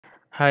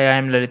Hi,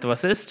 I'm Lalit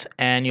Vasist,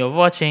 and you're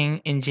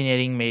watching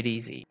Engineering Made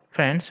Easy.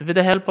 Friends, with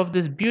the help of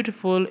this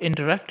beautiful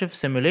interactive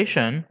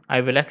simulation,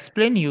 I will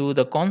explain you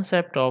the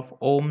concept of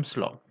Ohm's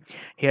Law.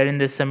 Here in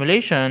this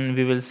simulation,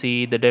 we will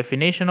see the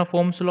definition of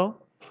Ohm's Law,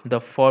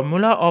 the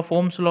formula of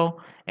Ohm's Law,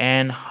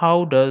 and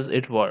how does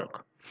it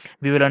work.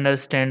 We will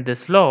understand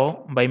this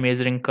law by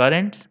measuring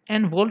currents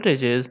and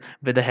voltages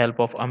with the help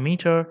of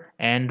ammeter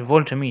and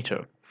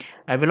voltmeter.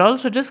 I will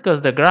also discuss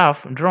the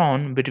graph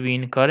drawn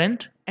between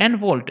current and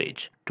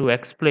voltage to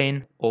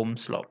explain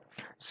Ohm's law.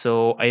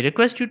 So I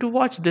request you to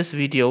watch this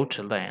video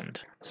till the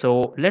end.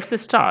 So let's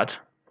start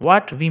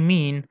what we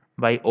mean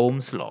by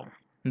Ohm's law.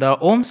 The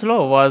Ohm's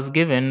law was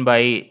given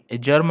by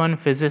German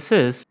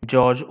physicist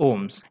George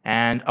Ohms,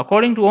 and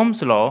according to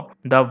Ohm's law,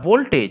 the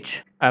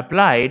voltage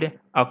applied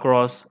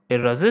across a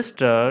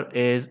resistor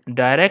is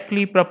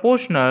directly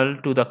proportional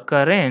to the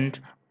current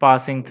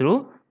passing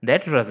through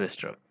that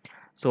resistor.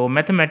 So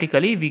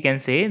mathematically we can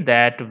say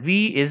that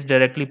V is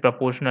directly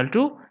proportional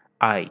to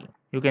I.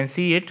 You can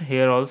see it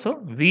here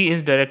also. V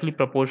is directly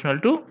proportional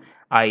to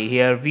I.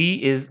 Here V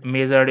is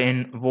measured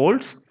in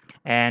volts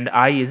and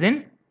I is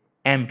in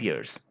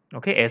amperes.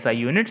 Okay, SI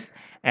units.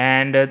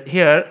 And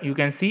here you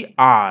can see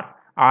R.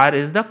 R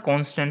is the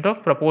constant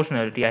of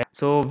proportionality.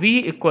 So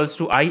V equals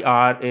to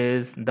IR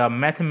is the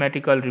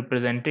mathematical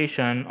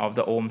representation of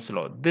the Ohm's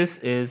law. This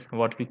is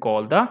what we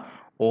call the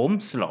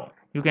Ohm's law.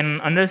 You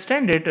can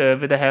understand it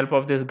with the help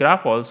of this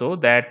graph also,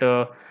 that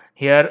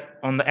here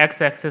on the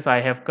x-axis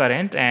I have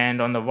current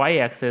and on the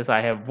y-axis I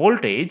have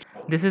voltage.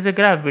 This is a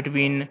graph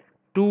between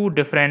two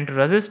different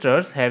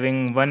resistors,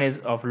 having one is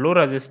of low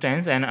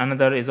resistance and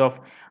another is of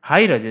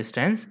high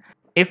resistance.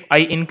 If I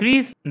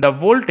increase the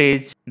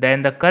voltage,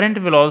 then the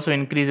current will also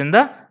increase in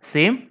the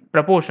same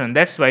proportion.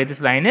 That's why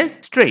this line is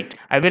straight.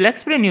 I will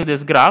explain you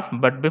this graph,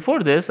 but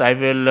before this I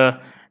will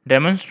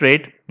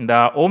demonstrate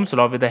the Ohm's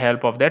law with the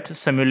help of that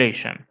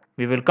simulation.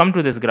 We will come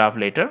to this graph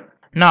later.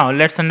 Now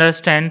let's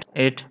understand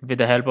it with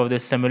the help of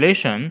this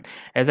simulation.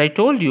 As I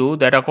told you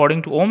that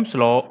according to Ohm's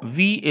law,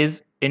 V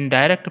is in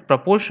direct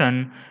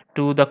proportion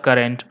to the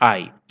current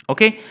I.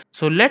 Okay,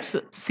 so let's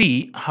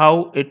see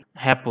how it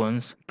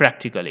happens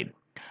practically.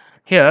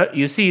 Here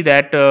you see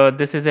that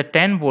this is a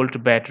 10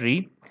 volt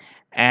battery,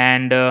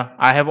 and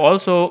I have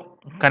also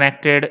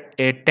connected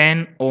a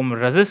 10 ohm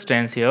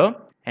resistance here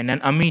and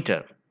an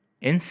ammeter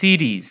in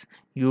series.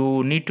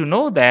 You need to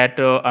know that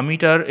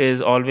ammeter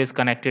is always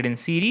connected in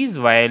series,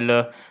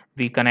 while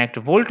we connect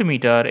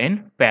voltmeter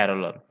in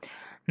parallel.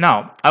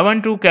 Now I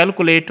want to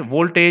calculate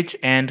voltage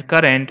and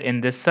current in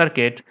this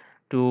circuit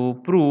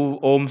to prove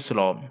Ohm's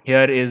law.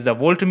 Here is the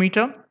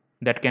voltmeter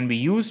that can be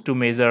used to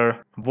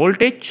measure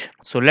voltage.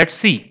 So let's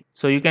see.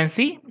 So you can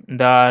see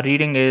the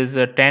reading is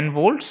 10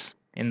 volts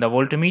in the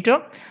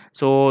voltmeter.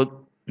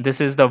 So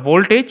this is the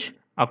voltage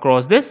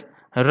across this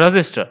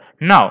resistor.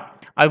 Now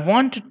I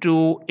want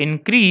to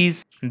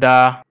increase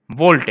the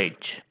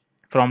voltage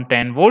from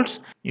 10 volts.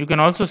 You can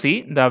also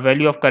see the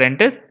value of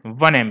current is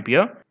 1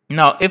 ampere.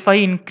 Now if I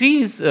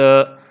increase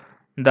the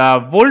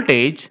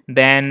voltage,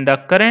 then the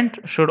current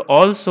should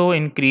also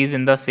increase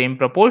in the same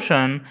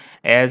proportion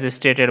as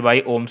stated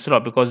by Ohm's law,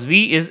 because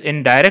V is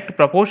in direct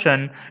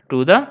proportion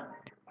to the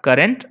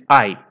current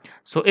I.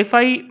 So if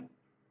I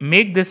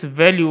make this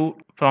value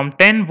from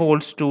 10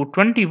 volts to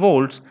 20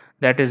 volts,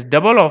 that is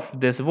double of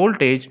this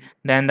voltage,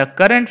 then the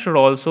current should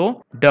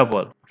also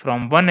double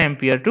from 1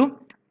 ampere to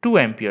 2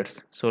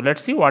 amperes. So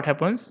let's see what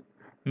happens.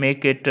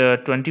 Make it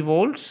 20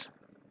 volts.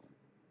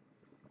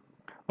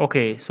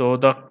 Okay, so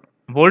the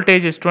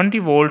voltage is 20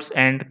 volts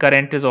and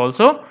current is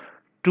also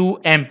 2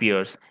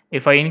 amperes.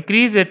 If I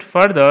increase it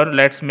further,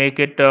 let's make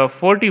it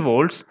 40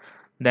 volts,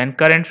 then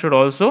current should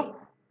also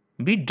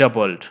be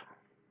doubled.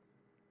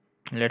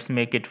 Let's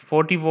make it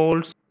 40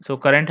 volts. So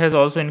current has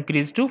also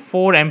increased to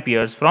 4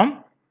 amperes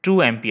from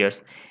 2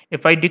 amperes.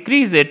 If I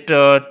decrease it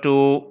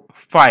to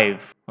 5,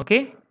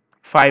 okay,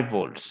 5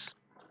 volts.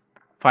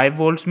 5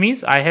 volts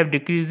means I have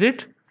decreased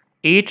it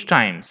 8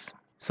 times.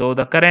 So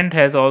the current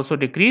has also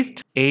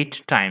decreased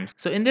 8 times.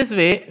 So in this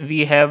way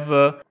we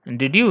have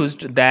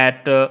deduced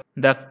that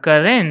the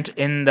current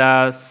in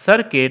the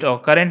circuit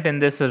or current in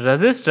this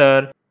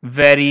resistor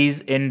varies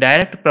in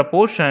direct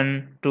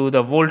proportion to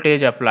the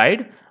voltage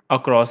applied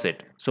across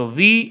it. So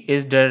V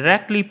is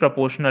directly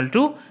proportional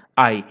to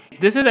I.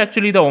 This is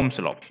actually the Ohm's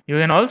law. You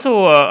can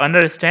also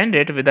understand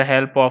it with the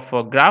help of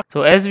a graph.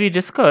 So as we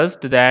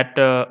discussed that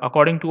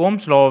according to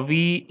Ohm's law,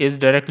 V is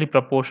directly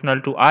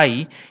proportional to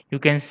I. You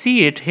can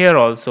see it here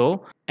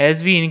also.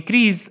 As we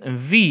increase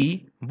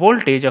V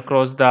voltage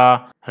across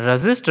the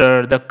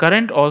resistor, the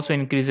current also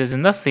increases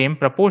in the same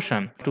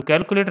proportion. To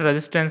calculate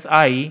resistance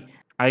I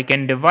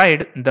can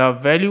divide the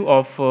value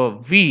of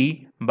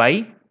V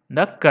by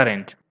the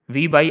current.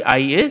 V by I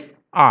is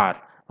R.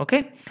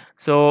 Okay,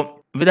 so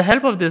with the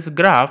help of this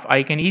graph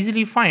I can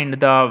easily find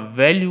the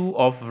value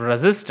of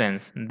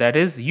resistance that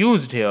is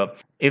used here.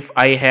 If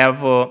I have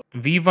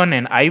V1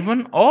 and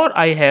I1, or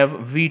I have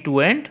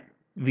V2 and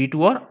V2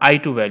 or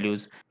I2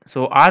 values,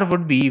 so R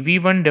would be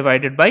V1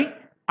 divided by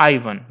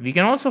I1. We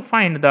can also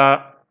find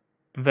the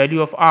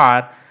value of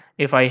R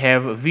if I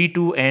have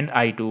V2 and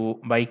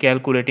I2 by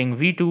calculating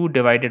V2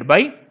 divided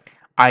by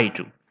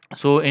I2.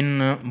 So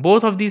in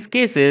both of these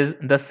cases,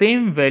 the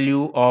same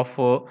value of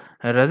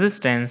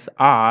resistance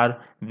R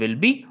will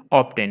be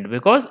obtained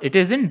because it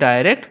is in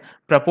direct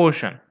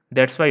proportion.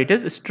 That's why it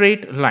is a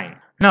straight line.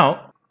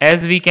 Now,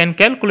 as we can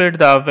calculate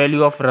the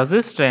value of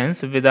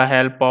resistance with the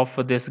help of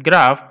this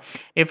graph,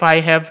 if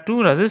I have two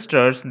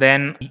resistors,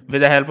 then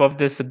with the help of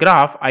this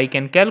graph, I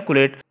can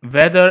calculate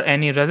whether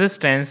any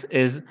resistance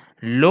is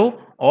low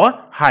or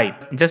high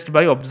just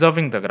by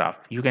observing the graph.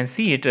 You can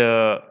see it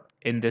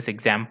in this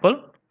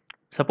example.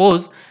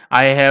 Suppose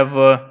I have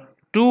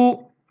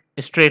two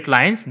straight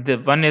lines. The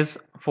one is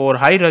for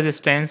high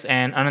resistance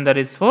and another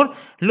is for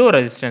low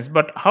resistance.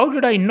 But how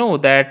did I know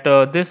that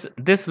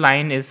this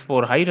line is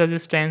for high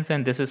resistance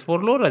and this is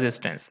for low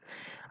resistance?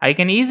 I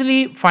can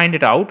easily find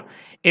it out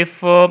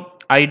if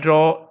I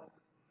draw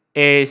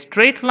a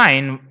straight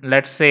line.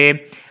 Let's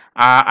say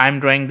I'm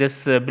drawing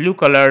this blue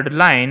colored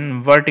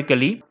line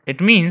vertically.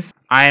 It means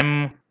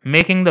I'm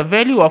making the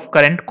value of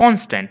current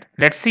constant.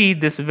 Let's see,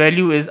 this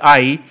value is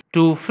I.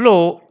 To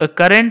flow a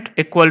current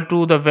equal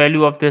to the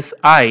value of this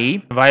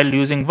I while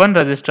using one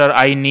resistor,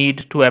 I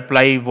need to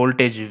apply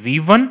voltage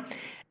V1,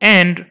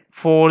 and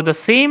for the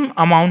same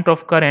amount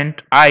of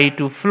current I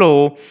to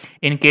flow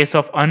in case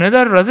of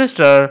another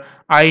resistor,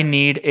 I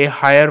need a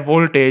higher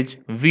voltage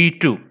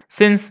V2.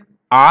 Since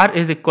R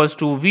is equals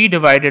to V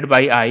divided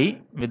by I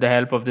with the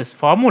help of this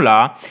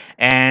formula,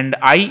 and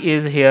I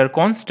is here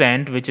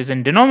constant, which is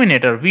in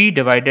denominator, V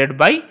divided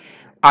by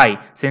I.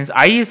 Since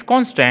I is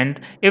constant,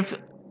 if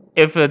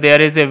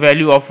there is a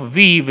value of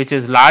V which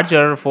is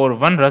larger for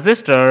one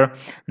resistor,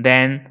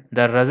 then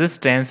the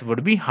resistance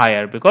would be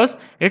higher because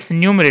its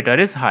numerator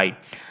is high.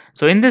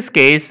 So in this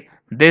case,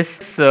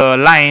 this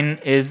line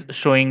is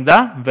showing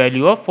the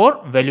value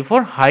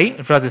for high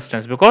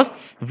resistance because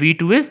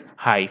V2 is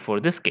high for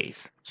this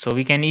case. So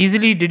we can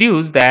easily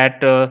deduce that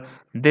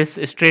this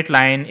straight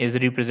line is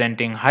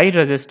representing high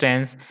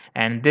resistance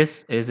and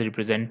this is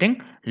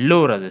representing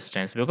low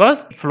resistance,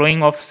 because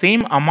flowing of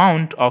same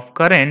amount of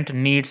current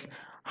needs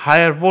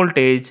higher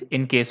voltage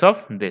in case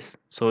of this.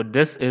 So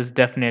this is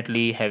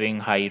definitely having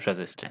high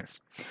resistance.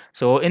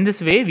 So in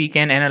this way we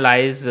can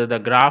analyze the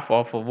graph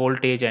of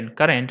voltage and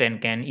current and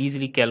can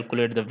easily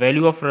calculate the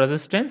value of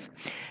resistance,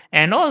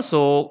 and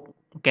also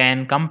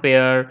can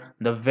compare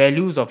the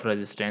values of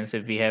resistance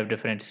if we have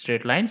different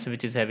straight lines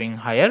which is having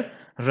higher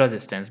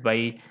resistance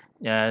by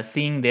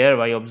seeing there,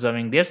 by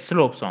observing their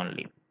slopes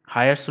only.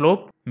 Higher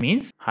slope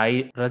means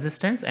high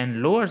resistance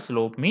and lower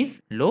slope means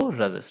low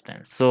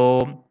resistance.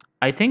 So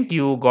I think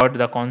you got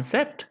the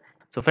concept.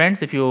 So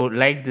friends, if you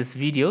like this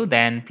video,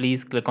 then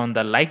please click on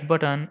the like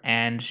button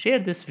and share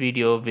this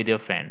video with your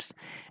friends.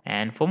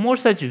 And for more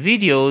such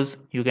videos,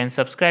 you can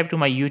subscribe to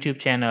my YouTube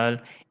channel,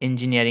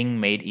 Engineering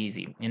Made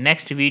Easy. In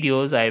next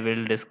videos, I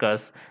will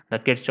discuss the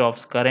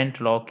Kirchhoff's current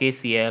law,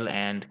 KCL,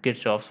 and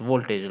Kirchhoff's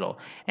voltage law,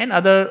 and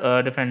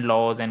other different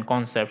laws and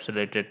concepts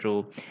related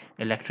to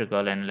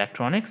electrical and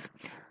electronics.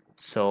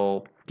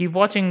 So keep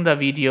watching the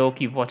video,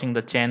 keep watching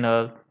the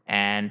channel,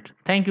 and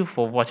thank you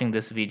for watching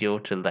this video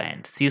till the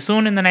end. See you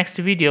soon in the next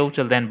video.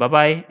 Till then, bye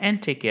bye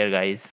and take care, guys.